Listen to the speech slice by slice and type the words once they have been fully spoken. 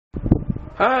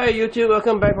Hi YouTube,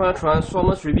 welcome back to my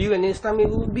Transformers review, and this time it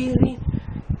will be the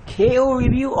KO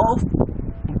review of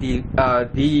the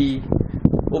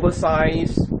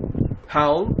Oversized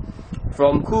Hound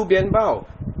from Koo Bian Bao.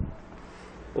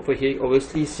 Over here,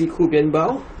 obviously see Koo Bian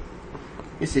Bao.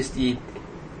 This is the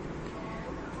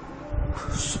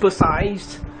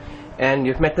supersized and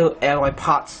with metal alloy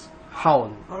parts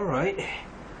Hound. Alright,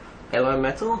 alloy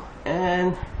metal,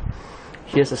 and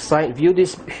here's a side view.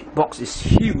 This box is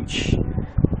huge.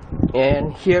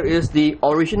 And here is the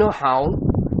original Hound.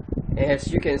 As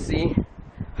you can see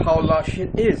how large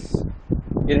it is.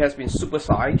 It has been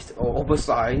supersized or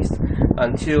oversized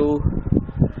until,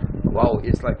 wow,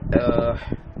 it's like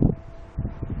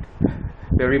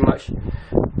very much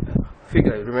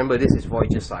figure. Remember, this is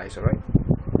Voyager size, alright?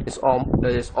 It's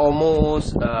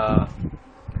almost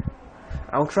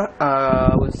ultra.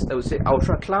 I would say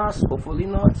ultra class. Hopefully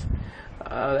not.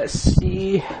 Let's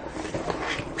see.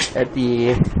 At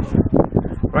the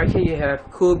right here you have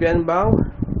Koo Bian Bao,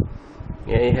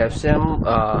 and you have some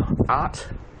art,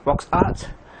 box art,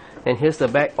 and here's the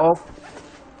back of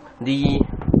the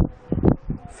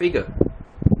figure.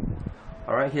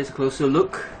 Alright, here's a closer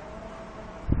look,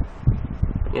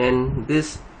 and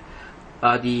this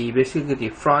are basically the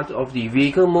front of the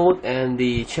vehicle mode, and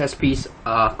the chest piece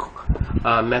are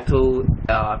metal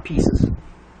pieces.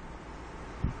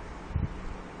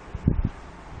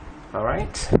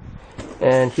 Alright,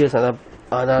 and here's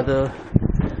another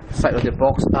side of the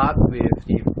box art with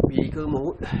the vehicle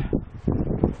mode.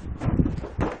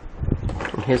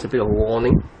 And here's a bit of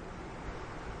warning.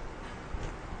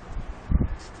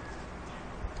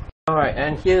 Alright,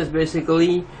 and here's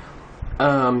basically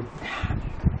the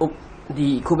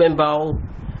Koo Bian Bao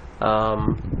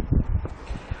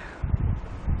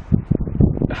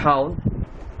Hound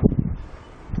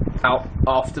out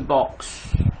of the box.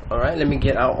 Alright, let me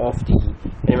get out of the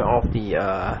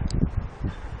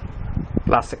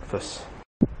plastic first.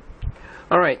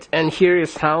 Alright, and here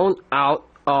is Hound out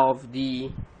of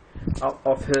his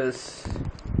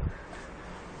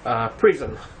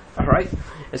prison. Alright,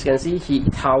 as you can see, he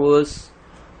towers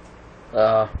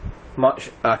towers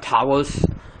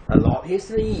a lot. Here's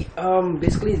the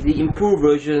basically the improved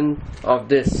version of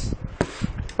this.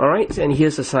 Alright, and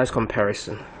here's the size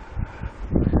comparison.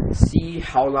 See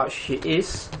how large he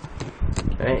is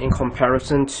in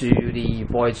comparison to the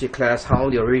Voyager class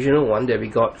Hound, the original one that we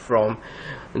got from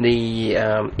the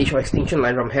Age of Extinction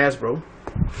line from Hasbro.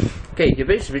 Okay, the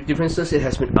basic differences: it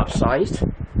has been upsized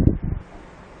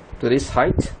to this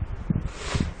height,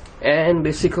 and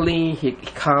basically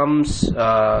it comes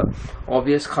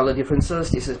obvious color differences.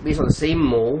 This is based on the same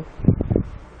mold.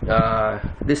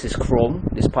 This is chrome.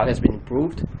 This part has been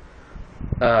improved.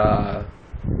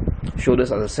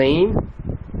 Shoulders are the same.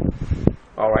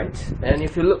 Alright, and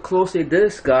if you look closely,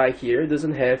 this guy here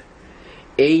doesn't have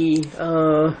a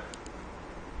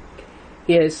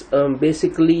he has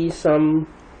basically some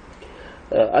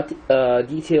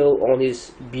detail on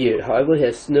his beard. However,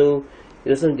 it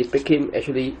doesn't depict him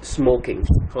actually smoking.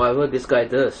 However, this guy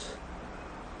does.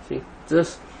 See,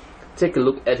 just take a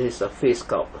look at his face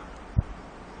sculpt.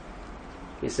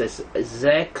 It says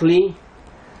exactly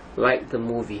like the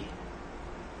movie.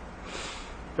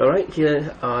 Alright,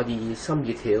 here are some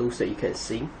details that you can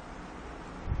see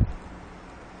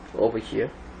over here.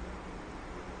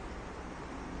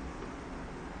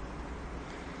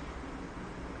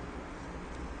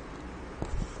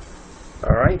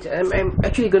 Alright, I'm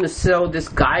actually going to sell this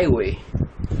guy away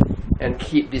and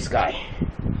keep this guy.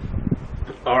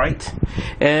 Alright,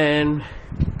 and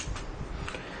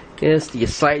here's the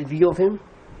side view of him.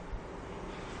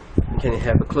 You can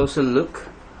have a closer look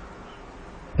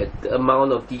at the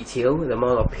amount of detail, the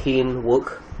amount of paint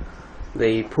work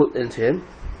they put into him.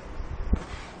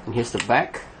 And here's the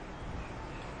back.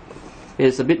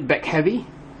 It's a bit back heavy,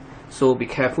 so be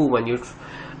careful when you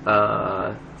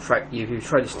try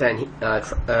to stand.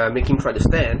 Make him try to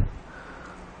stand.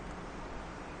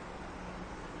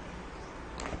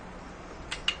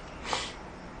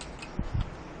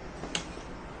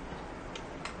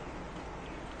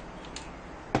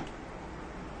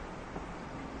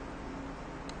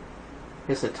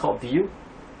 Here's the top view.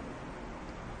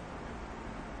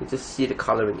 You just see the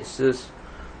coloring. It's just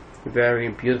very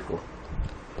beautiful.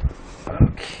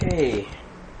 Okay.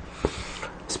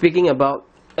 Speaking about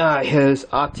his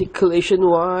articulation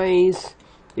wise,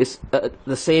 it's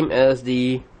the same as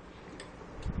the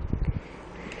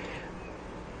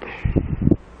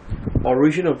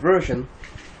original version,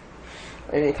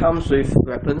 and it comes with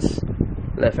weapons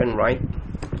left and right.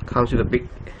 Comes with a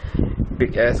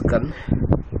big ass gun.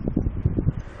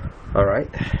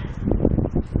 Alright,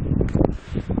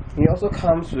 He also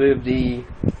comes with the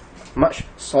much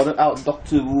sorted out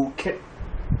Doctor Wu kit.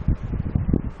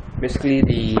 Basically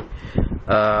the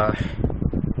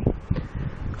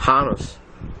harness,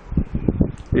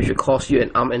 which should cost you an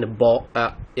arm and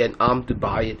an arm to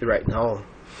buy it right now.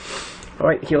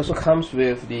 Alright, he also comes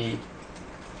with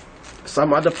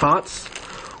some other parts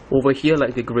over here,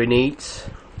 like the grenades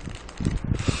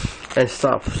and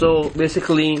stuff. So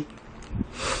basically,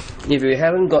 if you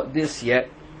haven't got this yet,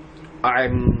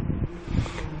 I'm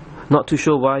not too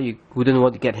sure why you wouldn't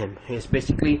want to get him. It's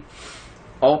basically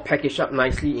all packaged up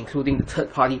nicely, including the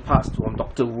third-party parts from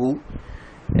Dr. Wu,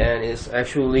 and it's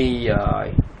actually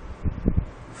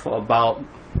for about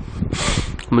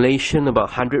Malaysian about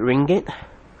 100 ringgit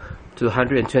to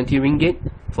 120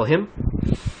 ringgit for him.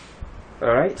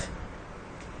 Alright,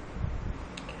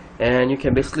 and you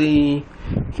can basically,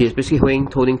 he's basically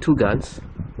holding two guns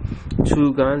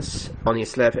on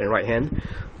his left and right hand,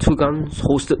 two guns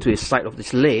holstered to his side of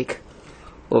this leg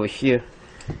over here.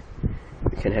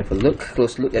 You can have a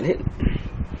close look at it.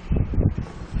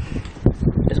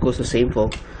 It goes the same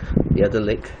for the other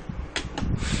leg.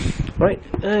 Right,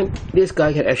 and this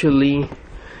guy can actually,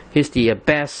 he's the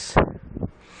best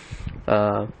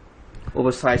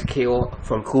oversized KO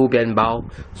from Koo Bian Bao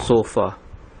so far.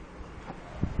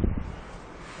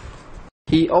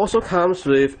 He also comes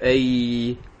with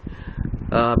a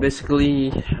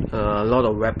basically a lot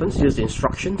of weapons. Here's the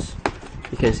instructions.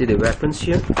 You can see the weapons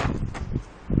here,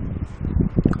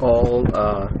 all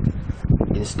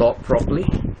installed properly.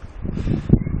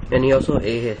 And he also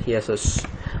he has a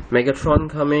Megatron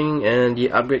coming, and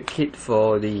the upgrade kit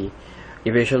for the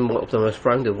Evasion Mode Optimus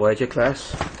Prime, the Voyager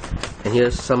class. And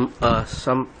here's some at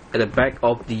the back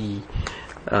of the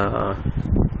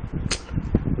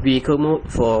vehicle mode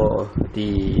for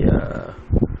the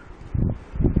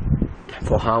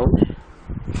for Hound.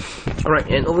 Alright,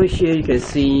 and over here you can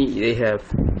see they have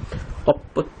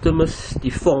Optimus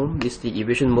Deform. This is the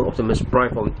Evasion Mode Optimus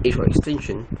Prime from Age of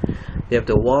Extinction. They have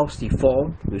the Walls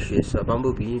Deform, which is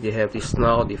Bumblebee. They have the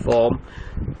Snarl Deform,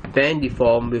 Band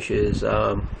Deform, which is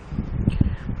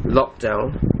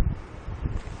Lockdown,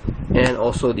 and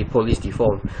also the Police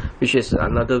Deform, which is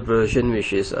another version,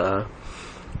 which is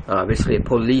basically a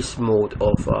police mode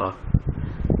of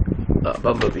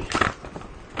Bumblebee.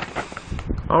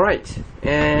 Alright,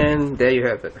 and there you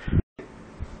have it.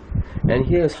 And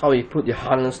here's how you put your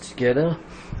harness together.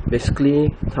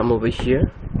 Basically, come over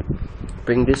here,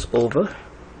 bring this over,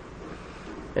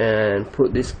 and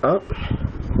put this up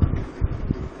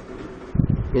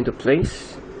into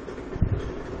place.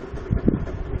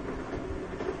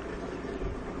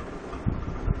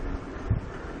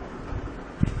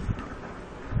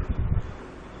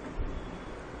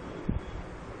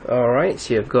 Alright,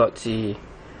 so you've got the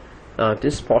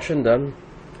this portion done,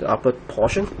 the upper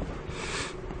portion.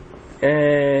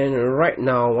 And right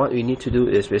now what we need to do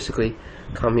is basically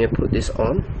come here, put this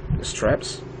on the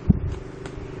straps.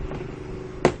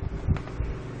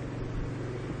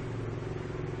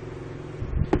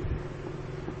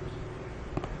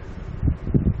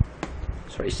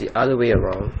 Sorry, it's the other way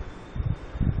around.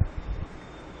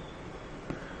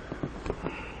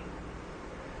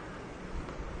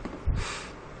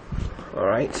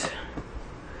 Alright,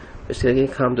 basically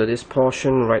come to this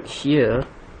portion right here,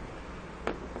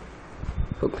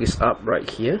 hook this up right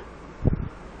here,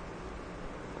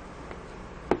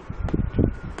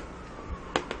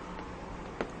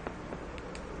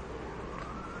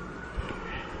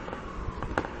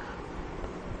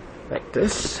 like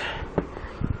this.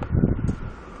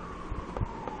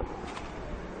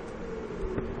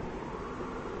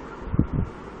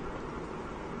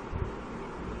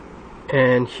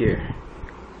 And here.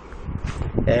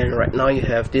 And right now you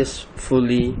have this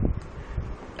fully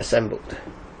assembled.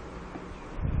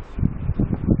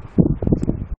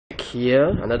 Back here,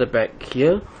 another back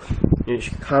here,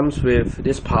 which comes with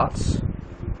these parts.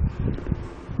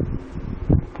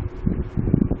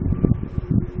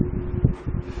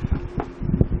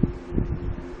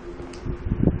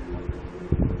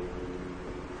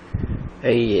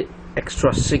 A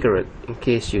extra cigarette in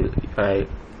case you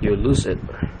lose it.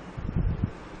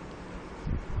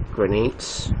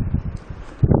 Grenades,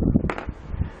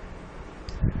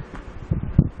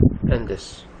 and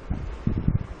this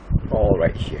all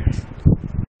right here.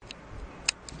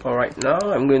 Alright, now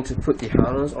I'm going to put the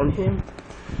harness on him.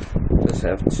 Just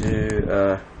have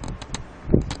to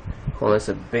hold this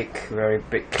a big, very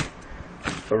big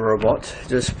robot.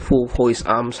 Just hold his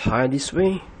arms high this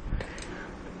way.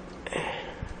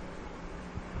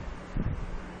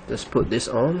 Just put this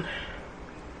on.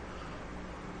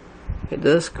 It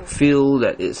does feel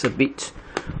that it's a bit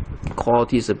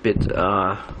quality is a bit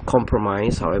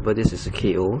compromised. However, this is a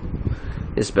KO.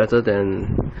 It's better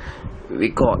than we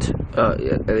got.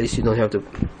 At least you don't have to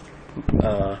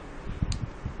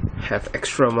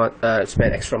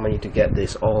spend extra money to get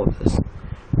this. All of this.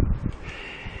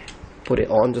 Put it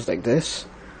on just like this.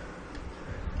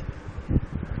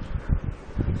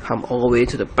 Come all the way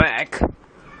to the back.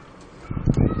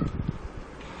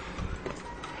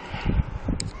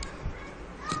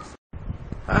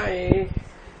 Hi,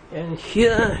 and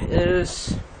here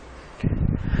is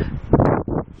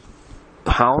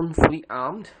Hound fully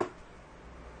armed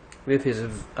with his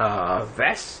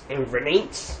vest and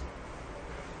grenades.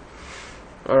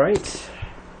 Alright,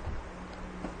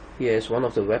 here is one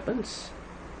of the weapons,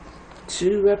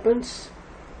 2 weapons,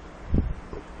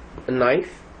 a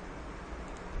knife,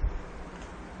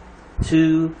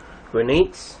 2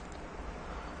 grenades,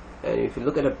 and if you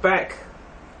look at the back,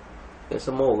 there's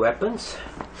some more weapons,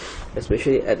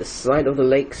 especially at the side of the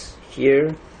legs,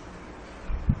 here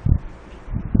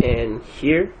and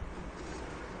here.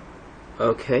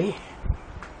 Okay,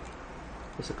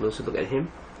 just a closer look at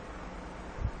him.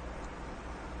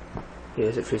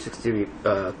 Here's a 360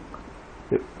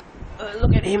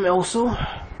 look at him also.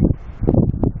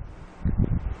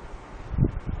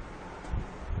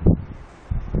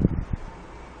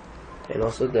 And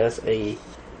also there's a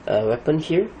weapon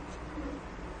here,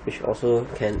 which also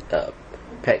can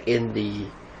pack in the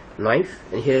knife.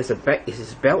 And here's the back, is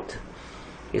his belt.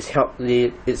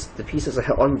 The pieces are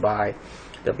held on by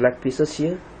the black pieces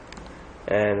here,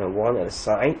 and one at the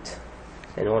side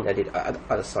and one at the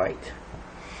other side.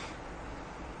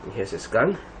 And here's his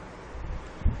gun.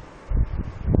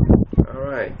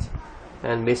 Alright,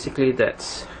 and basically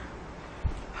that's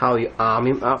how you arm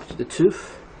him up to the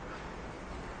tooth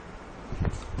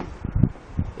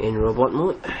in robot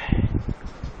mode.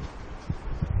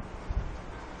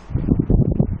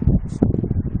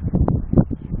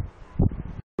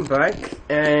 Back,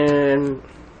 and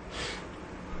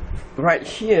right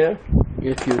here,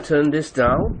 if you turn this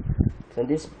down, turn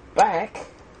this back,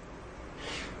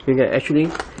 you can actually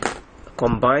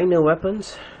combine the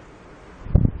weapons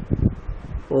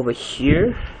over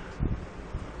here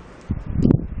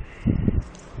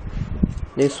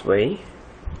this way.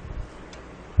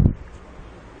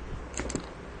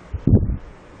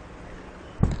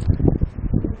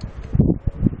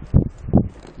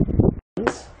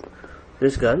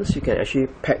 These guns, you can actually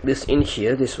pack this in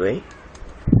here this way.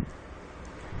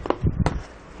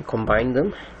 You combine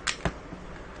them.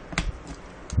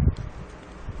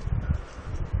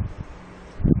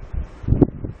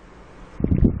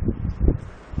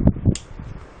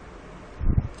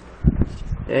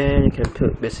 And you can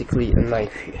put basically a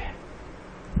knife here.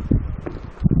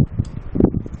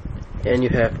 And you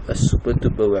have a super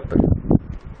duper weapon.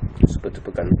 Super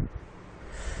duper gun.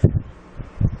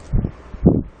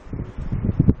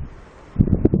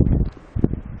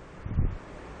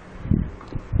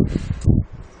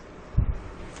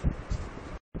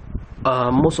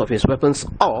 Most of his weapons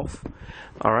off.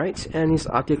 Alright, and his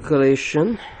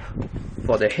articulation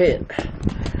for the head,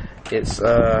 it's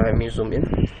let me zoom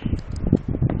in.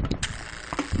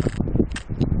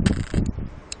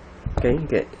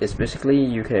 Okay, it's basically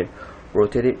you can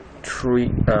rotate it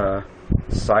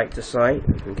side to side.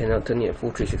 You cannot turn it a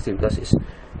full 360 because it's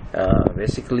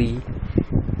basically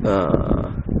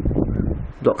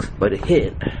blocked by the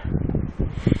head.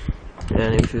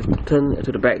 And if you turn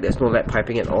to the back, there's no lead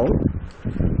piping at all.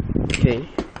 Okay.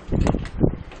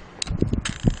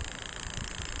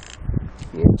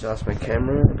 Let me adjust my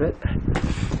camera a bit.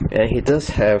 And he does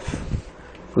have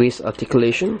wrist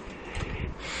articulation.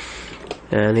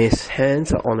 And his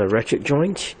hands are on a ratchet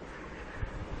joint.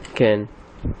 You can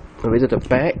move it to the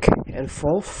back and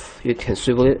forth. You can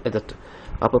swivel it at the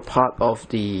upper part of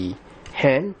the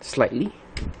hand slightly.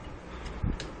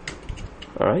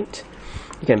 Alright.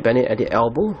 You can bend it at the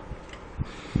elbow.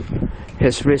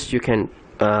 His wrist, you can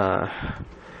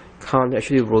can't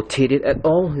actually rotate it at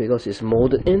all because it's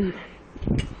molded in.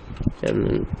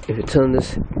 And if you turn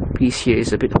this piece here,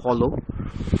 it's a bit hollow.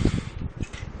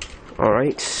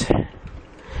 Alright.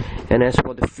 And as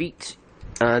for the feet,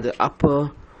 the upper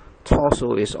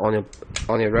torso is on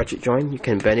a ratchet joint. You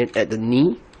can bend it at the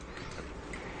knee.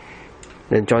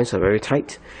 The joints are very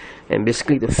tight. And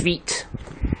basically the feet,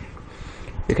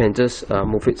 you can just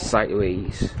move it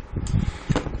sideways.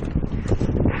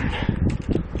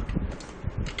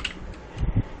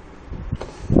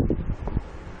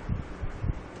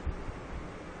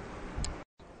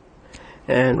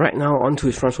 And right now onto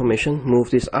his transformation. Move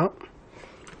this up.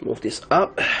 Move this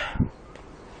up.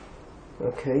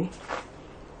 Okay.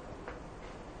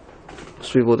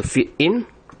 Swivel the feet in.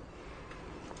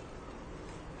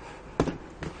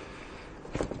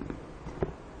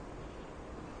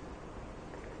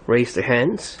 raise the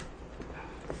hands.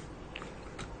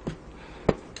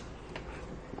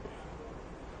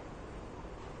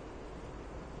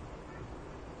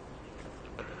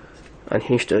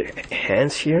 Unhinge the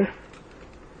hands here.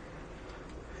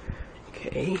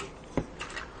 Okay.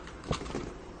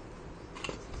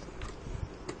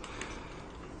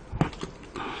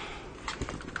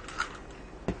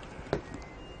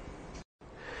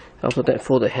 After that,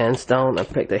 fold the hands down and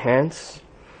peg the hands.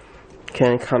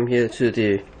 Can come here to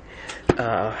the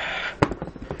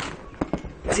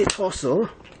torso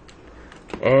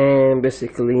and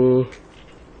basically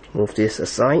move this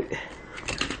aside,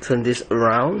 turn this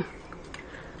around.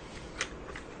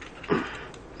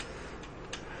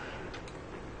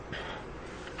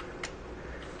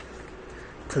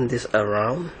 Turn this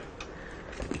around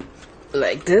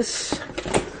like this.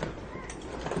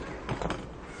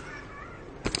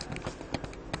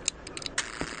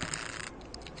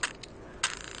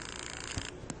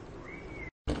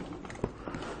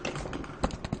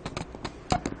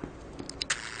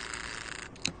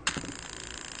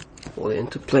 Fold it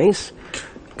into place.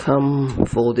 Come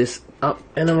fold this up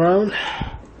and around.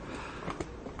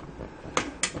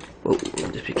 Oh,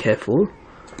 just be careful.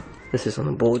 This is on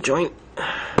a ball joint.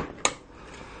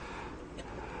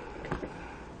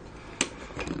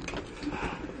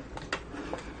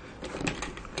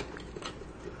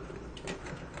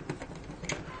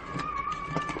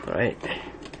 Alright.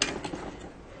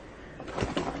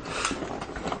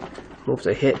 Move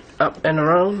the head up and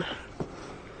around.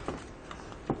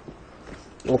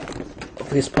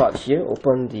 This part here,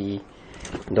 open the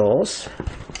doors.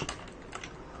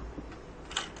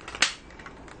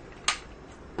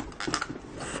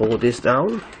 Fold this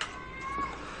down.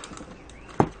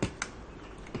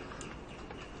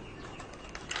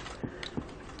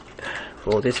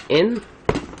 Fold this in.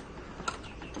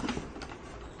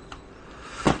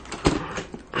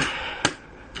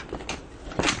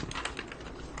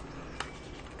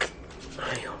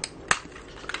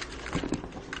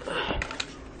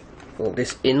 Fold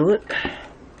this inward.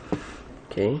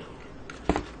 Okay.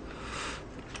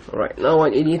 Alright, now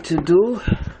what you need to do,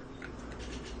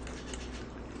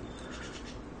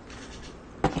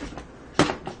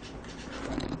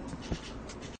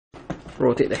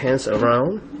 rotate the hands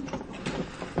around,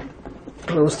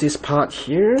 close this part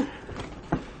here,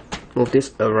 move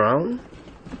this around.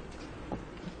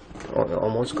 Oh, I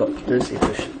almost got this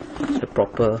into the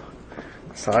proper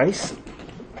size.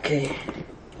 Okay.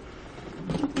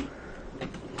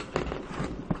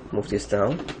 Move this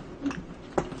down.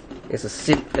 It's the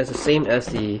same as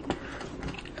the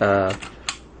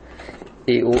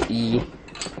AOE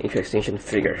intro extension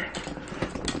figure.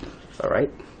 Alright,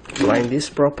 line this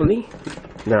properly.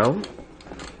 Now,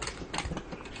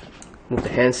 move the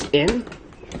hands in.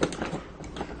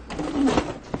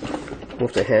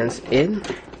 Move the hands in.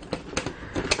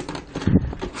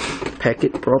 Pack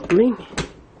it properly.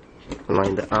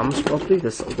 Line the arms properly.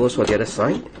 This goes for the other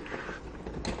side.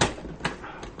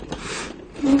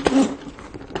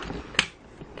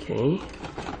 Okay.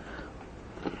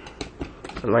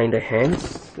 Align the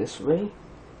hands this way.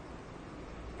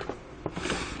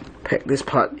 Pack this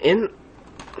part in.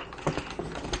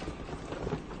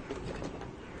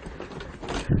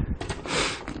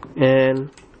 And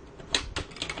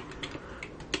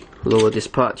lower this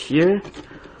part here.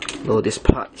 Lower this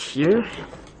part here.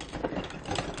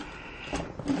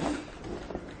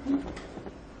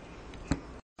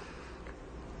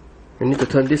 You need to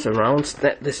turn this around,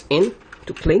 snap this in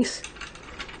to place.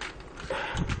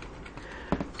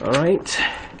 Alright.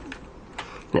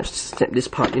 Let's snap this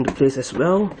part into place as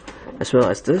well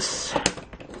as this.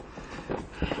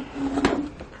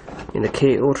 In the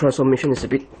KO transformation, it's a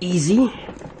bit easy.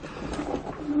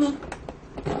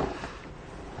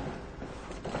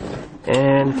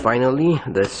 And finally,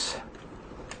 this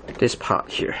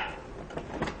part here.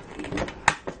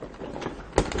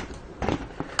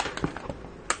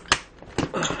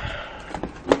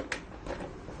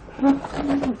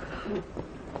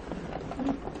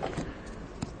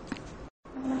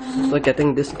 So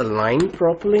getting this aligned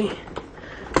properly,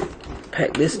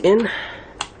 pack this in.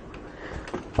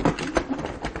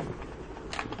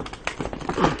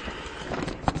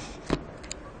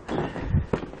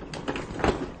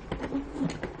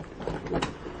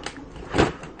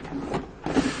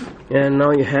 And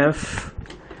now you have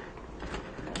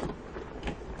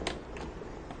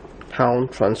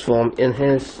Hound transformed in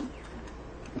his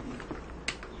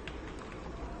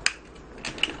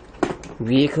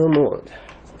vehicle mode.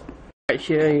 Right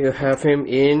here you have him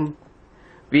in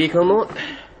vehicle mode,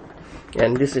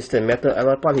 and this is the metal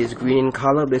alloy part. He's green in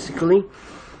color basically,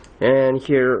 And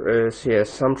here is, he has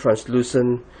some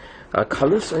translucent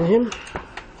colors on him.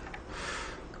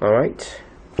 Alright.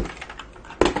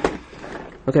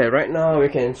 Okay, right now we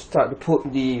can start to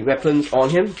put the weapons on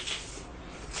him.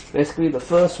 Basically, the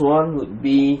first one would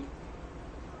be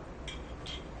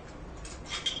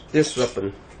this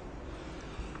weapon,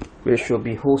 which will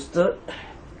be holstered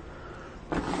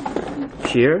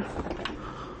here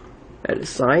at the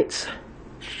sides.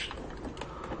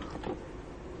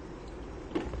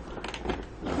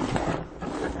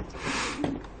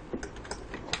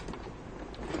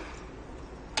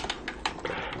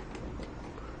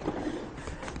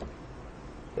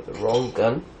 The wrong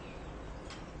gun.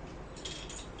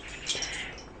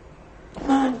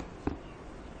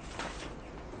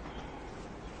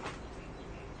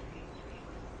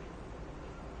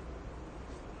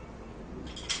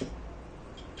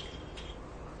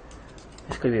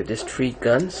 Basically, we have these 3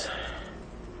 guns.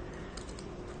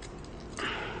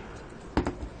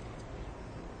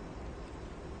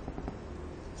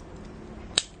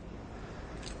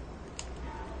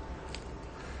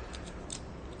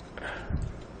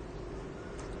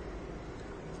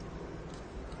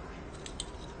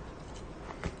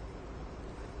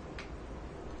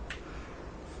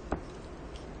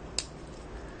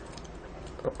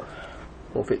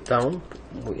 Move it down,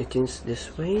 move it in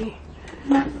this way,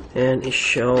 and it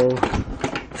shall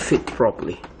fit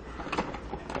properly.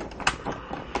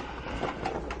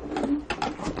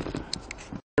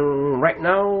 Right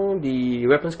now, the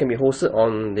weapons can be holstered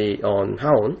on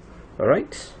Hound.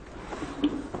 Alright,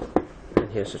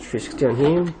 and here's a 360 on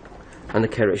him, and the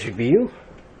carriage view.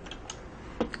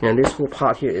 And this whole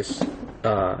part here is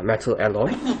metal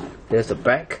alloy. There's the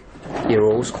back. It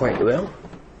rolls quite well.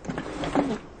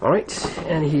 Alright,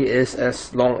 and he is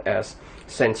as long as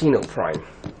Sentinel Prime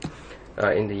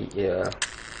in the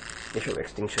Age of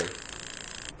Extinction.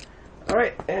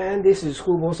 Alright, and this is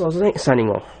Koo Bian Bao signing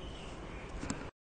off.